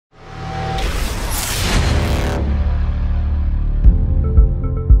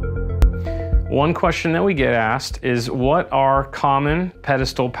One question that we get asked is, what are common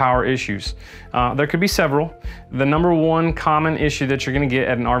pedestal power issues? There could be several. The number one common issue that you're going to get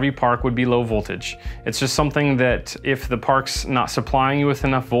at an RV park would be low voltage. It's just something that if the park's not supplying you with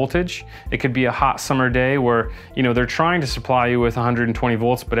enough voltage, it could be a hot summer day where, you know, they're trying to supply you with 120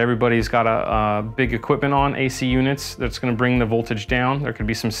 volts, but everybody's got a big equipment on, AC units, that's going to bring the voltage down. There could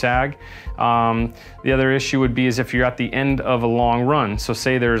be some sag. The other issue would be is if you're at the end of a long run. So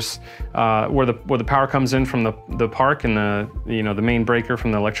say there's where the power comes in from the park and the main breaker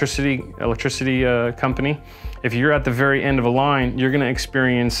from the electricity company. If you're at the very end of a line, you're going to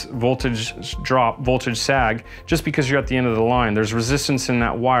experience voltage drop, voltage sag, just because you're at the end of the line. There's resistance in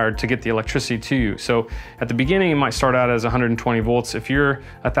that wire to get the electricity to you. So at the beginning, it might start out as 120 volts. If you're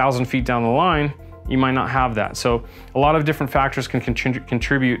 1,000 feet down the line, you might not have that. So a lot of different factors can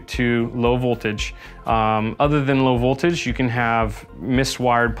contribute to low voltage. Other than low voltage, you can have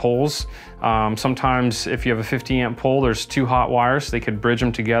miswired poles. Sometimes if you have a 50 amp pole, there's two hot wires, they could bridge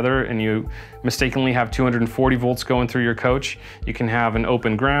them together and you mistakenly have 240 volts going through your coach. You can have an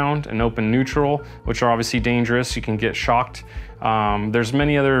open ground, an open neutral, which are obviously dangerous. You can get shocked. There's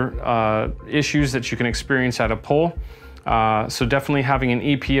many other issues that you can experience at a pole. So definitely having an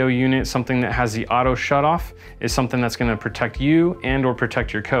EPO unit, something that has the auto shutoff, is something that's going to protect you and or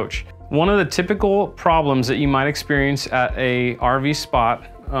protect your coach. One of the typical problems that you might experience at a RV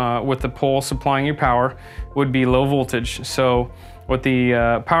spot with the pole supplying your power would be low voltage. So with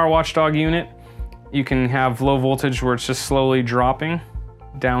the Power Watchdog unit, you can have low voltage where it's just slowly dropping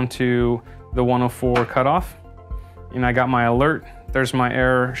down to the 104 cutoff. And I got my alert. There's my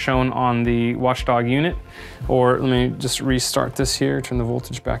error shown on the Watchdog unit. Or let me just restart this here, turn the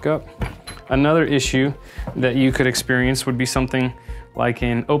voltage back up. Another issue that you could experience would be something like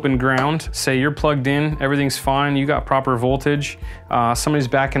in open ground. Say you're plugged in, everything's fine, you got proper voltage. Somebody's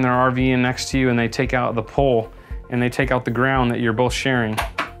back in their RV and next to you and they take out the pole and they take out the ground that you're both sharing.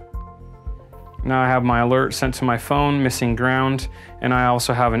 Now I have my alert sent to my phone, missing ground, and I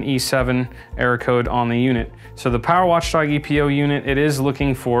also have an E7 error code on the unit. So the Power Watchdog EPO unit, it is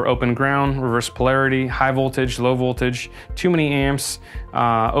looking for open ground, reverse polarity, high voltage, low voltage, too many amps,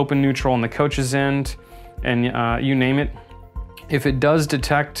 open neutral on the coach's end, and you name it. If it does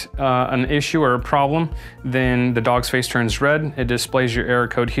detect an issue or a problem, then the dog's face turns red, it displays your error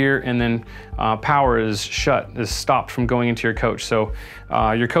code here, and then power is stopped from going into your coach. So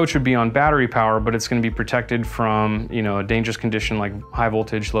your coach would be on battery power, but it's going to be protected from, you know, a dangerous condition like high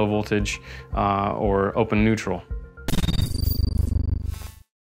voltage, low voltage, or open neutral.